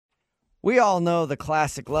We all know the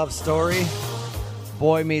classic love story.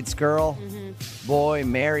 Boy meets girl. Boy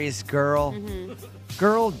marries girl.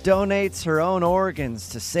 Girl donates her own organs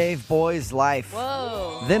to save boy's life.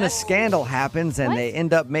 Whoa. Then a scandal happens and they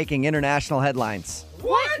end up making international headlines.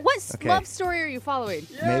 What Okay. love story are you following?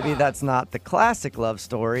 Maybe that's not the classic love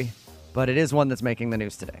story, but it is one that's making the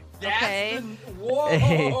news today. Okay.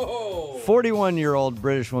 Whoa. A 41-year-old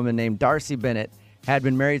British woman named Darcy Bennett had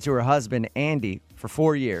been married to her husband, Andy, for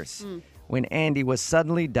 4 years. When Andy was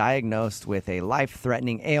suddenly diagnosed with a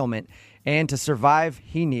life-threatening ailment, and to survive,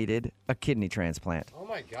 he needed a kidney transplant. Oh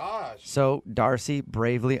my gosh. So Darcy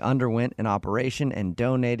bravely underwent an operation and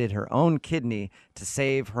donated her own kidney to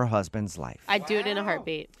save her husband's life. I'd do it in a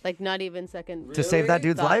heartbeat. Like, not even second. To save that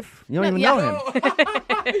dude's Thought. life? You don't even yeah. know him.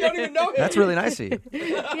 You don't even know him. That's really nice of you.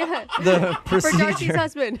 Yeah. The For Darcy's procedure,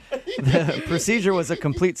 husband. the procedure was a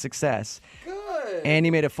complete success. Good.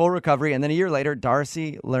 Andy made a full recovery, and then a year later,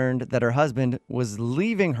 Darcy learned that her husband was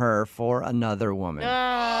leaving her for another woman.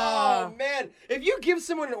 Oh man, if you give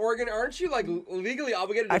someone an organ, aren't you like legally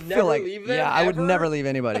obligated to I never feel like, leave them? yeah, I would ever? never leave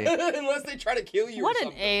anybody. Unless they try to kill you. What or an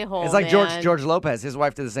something. a-hole, It's like man. George Lopez. His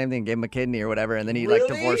wife did the same thing, gave him a kidney or whatever, and then he like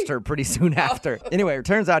Really? divorced her pretty soon after. Anyway, it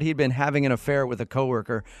turns out he'd been having an affair with a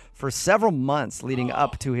coworker for several months leading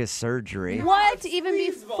up to his surgery. What? Even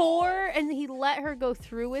before? And he let her go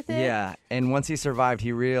through with it? Yeah, and once he survived,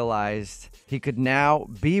 he realized he could now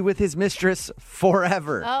be with his mistress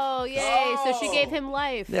forever. Oh, yay. So she gave him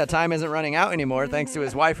life. Yeah, time isn't running out anymore thanks to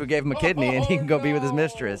his wife who gave him a kidney, and he can go be with his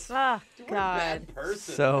mistress. Ah, God. Bad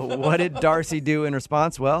person. So what did Darcy do in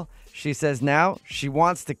response? Well, she says now she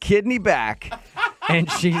wants the kidney back, and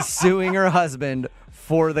she's suing her husband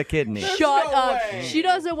for the kidney. Shut no up. way. She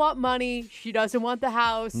doesn't want money. She doesn't want the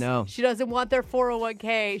house. No. She doesn't want their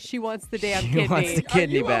 401k. She wants the damn She kidney. wants the Are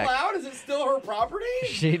kidney you back. allowed? Is it still her property?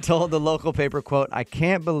 She told the local paper, quote, "I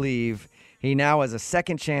can't believe he now has a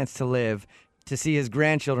second chance to live, to see his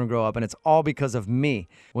grandchildren grow up, and it's all because of me."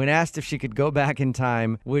 When asked if she could go back in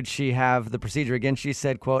time, would she have the procedure again, she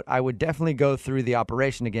said, quote, "I would definitely go through the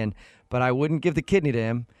operation again, but I wouldn't give the kidney to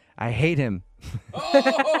him. I hate him.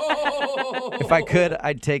 Oh. If I could,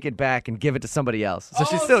 I'd take it back and give it to somebody else." So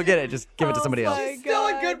she'd still get it, just give it to somebody else. my She's still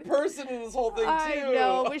a God. good person in this whole thing, too. I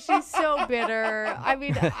know, but she's so bitter. I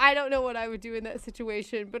mean, I don't know what I would do in that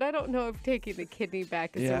situation, but I don't know if taking the kidney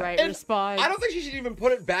back is Yeah. the right And response. I don't think she should even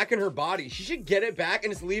put it back in her body. She should get it back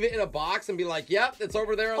and just leave it in a box and be like, yep, it's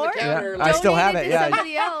over there on Or the counter. I still donate have it it, to yeah.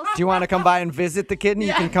 somebody else. Do you want to come by and visit the kidney?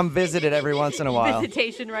 You can come visit it every once in a while.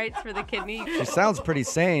 Visitation rights for the kidney. She sounds pretty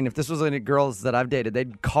sane. If this was any girls that I've dated,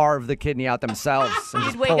 they'd carve the kidney out themselves and You'd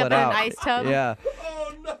just wake pull up it in an out. ice tub? Yeah.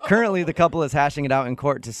 Oh, no. Currently, the couple is hashing it out in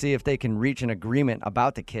court to see if they can reach an agreement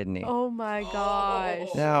about the kidney. Oh my gosh.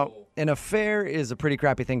 Now, an affair is a pretty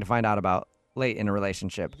crappy thing to find out about late in a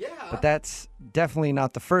relationship. Yeah. But that's definitely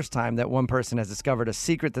not the first time that one person has discovered a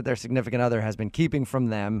secret that their significant other has been keeping from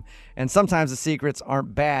them. And sometimes the secrets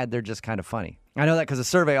aren't bad, they're just kind of funny. I know that because a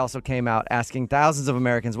survey also came out asking thousands of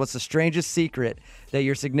Americans, what's the strangest secret that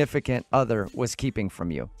your significant other was keeping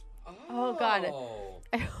from you? Oh God.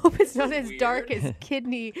 I hope it's not as dark as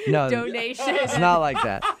kidney No. donation. It's not like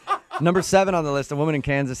that. Number 7 on the list, a woman in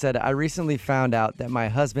Kansas said, "I recently found out that my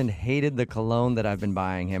husband hated the cologne that I've been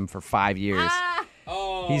buying him for 5 years. Ah,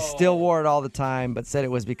 Oh. He still wore it all the time, but said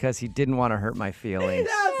it was because he didn't want to hurt my feelings."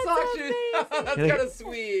 That's actually, that's kind of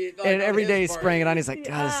sweet. Like, And on every his day he's part. spraying it on. He's like,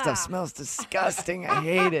 "God, this Yeah. stuff smells disgusting. I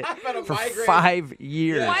hate it." had a For migraine. 5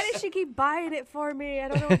 years. why does she keep buying it for me? I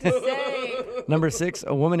don't know what to say. Number 6,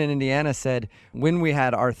 a woman in Indiana said, "When we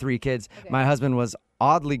had our 3 kids, my husband was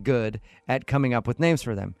oddly good at coming up with names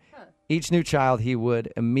for them. Each new child, he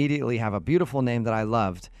would immediately have a beautiful name that I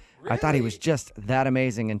loved. I thought he was just that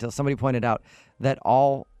amazing until somebody pointed out that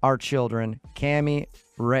all our children, Cammy,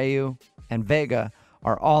 Rayu, and Vega,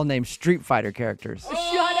 are all named Street Fighter characters." Shut up.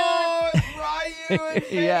 Oh, it's Ryu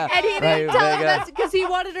and Yeah. And he Ryu, didn't tell him Vega. that's because he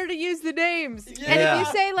wanted her to use the names. And Yeah. if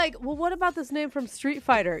you say like, well, what about this name from Street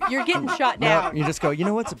Fighter? You're getting shot No, down. you just go, "You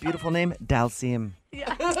know what's a beautiful name? Dalcium.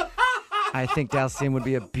 Yeah. I think Dalcium would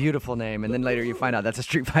be a beautiful name." And then later you find out that's a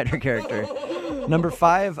Street Fighter character. Number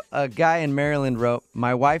 5, a guy in Maryland wrote,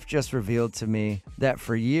 "My wife just revealed to me that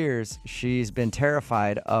for years she's been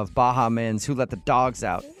terrified of Baha Men's Who Let the Dogs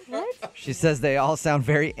Out. She says they all sound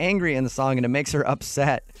very angry in the song and it makes her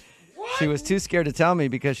upset. She was too scared to tell me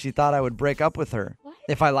because she thought I would break up with her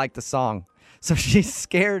if I liked the song. So she's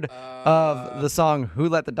scared of the song Who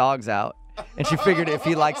Let the Dogs Out. And she figured if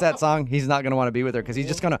he likes that song, he's not going to want to be with her because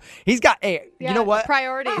he's got, hey, you Yeah, know what?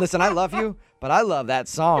 priorities. Listen, I love you, but I love that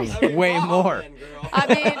song way more. Man, girl. I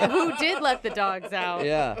mean, who did let the dogs out?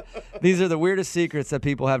 Yeah. These are the weirdest secrets that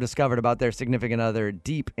people have discovered about their significant other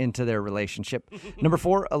deep into their relationship. Number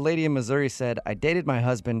 4, a lady in Missouri said, I dated my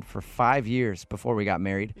husband for 5 years before we got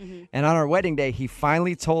married. And on our wedding day, he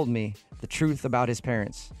finally told me the truth about his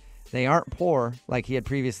parents. They aren't poor, like he had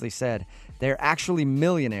previously said. They're actually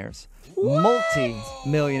millionaires.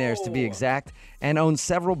 Multi-millionaires to be exact, and own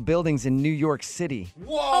several buildings in New York City.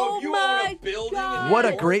 Whoa, Oh you own my a building? God. In What New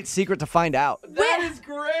a York? great secret to find out. That is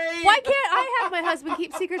great. Why can't I have my husband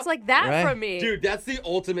keep secrets like that Right? from me? Dude, that's the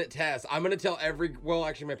ultimate test. I'm gonna tell well,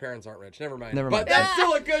 actually, my parents aren't rich. Never mind. Never But mind. that's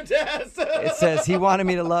still a good test. It says he wanted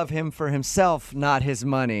me to love him for himself, not his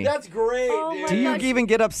money. That's great, Oh dude. my Do you gosh. even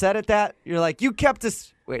get upset at that? You're like, you kept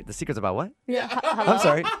this. Wait, the secret's about what? Yeah. I'm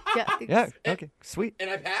sorry. Yeah. Yeah, okay, sweet. And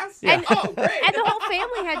I passed? And, Oh, great. and the whole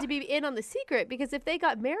family had to be in on the secret because if they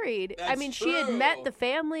got married, I That's mean, she had true. met the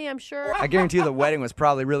family, I'm sure. I guarantee you the wedding was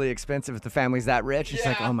probably really expensive if the family's that rich. It's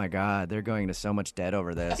like, Yeah. oh my God, they're going to so much debt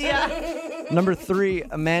over this. Yeah. Number 3,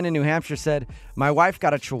 a man in New Hampshire said, my wife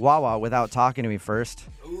got a chihuahua without talking to me first.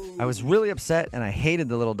 I was really upset and I hated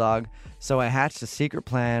the little dog, so I hatched a secret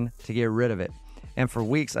plan to get rid of it. And for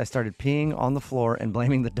weeks, I started peeing on the floor and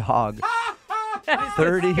blaming the dog.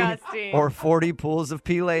 30 disgusting. or 40 pools of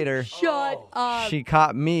pee later, Shut up. she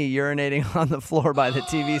caught me urinating on the floor by the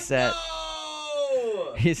TV set.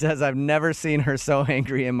 Oh, He says, I've never seen her so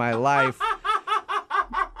angry in my life.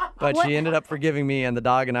 But she ended up forgiving me, and the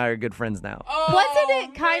dog and I are good friends now. Wasn't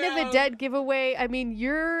it kind of man. a dead giveaway? I mean,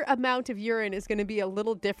 your amount of urine is going to be a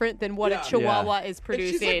little different than what Yeah. a chihuahua is And she's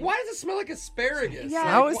producing. like, why does it smell like asparagus? Yeah. Like,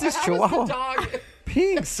 How is this how chihuahua Is the dog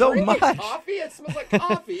Peeing so drinking much. coffee? It smells like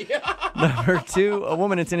coffee. Number 2, a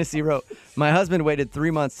woman in Tennessee wrote, my husband waited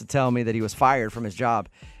 3 months to tell me that he was fired from his job.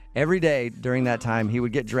 Every day during that time, he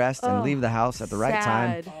would get dressed and leave the house at the right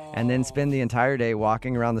time sad. and then spend the entire day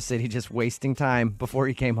walking around the city just wasting time before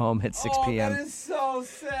he came home at 6 Oh, p.m. that is so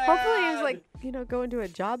sad. Hopefully, he's like, going to a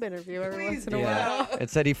job interview every Please once in a do. while. It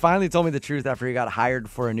said he finally told me the truth after he got hired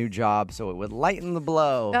for a new job, so it would lighten the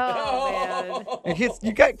blow. Oh, man.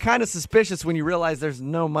 You got kind of suspicious when you realize there's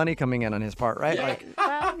no money coming in on his part, right? Yeah. Like,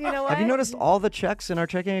 Well, you know what? have you noticed all the checks in our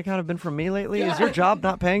checking account have been from me lately? Is your job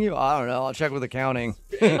not paying you? I don't know. I'll check with accounting.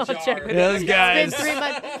 I'll check with Those It's guys. been 3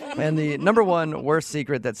 months. And the number 1 worst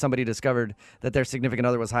secret that somebody discovered that their significant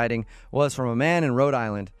other was hiding was from a man in Rhode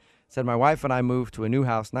Island. Said, my wife and I moved to a new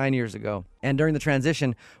house 9 years ago. And during the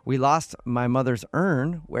transition, we lost my mother's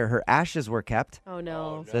urn where her ashes were kept. Oh,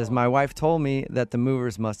 no. Says, my wife told me that the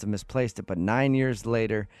movers must have misplaced it, but 9 years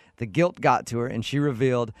later, the guilt got to her and she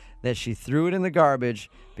revealed that she threw it in the garbage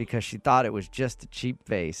because she thought it was just a cheap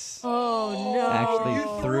vase. Oh, no. Actually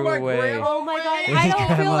You threw my away. grandma Oh, my God. His I don't feel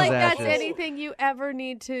grandma's like that's ashes. anything you ever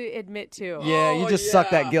need to admit to. Yeah, you Oh, just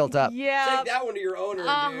suck yeah. that guilt up. Yeah. Take that one to your owner,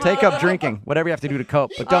 dude. Take up drinking, whatever you have to do to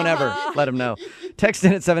cope, but don't ever let him know. Text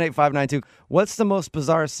in at 78592. What's the most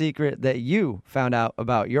bizarre secret that you found out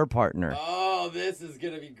about your partner? Oh, this is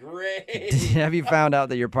going to be great. Have you found out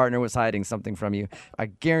that your partner was hiding something from you? I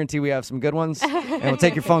guarantee we have some good ones, and we'll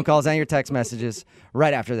take your phone calls and your text messages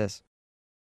right after this.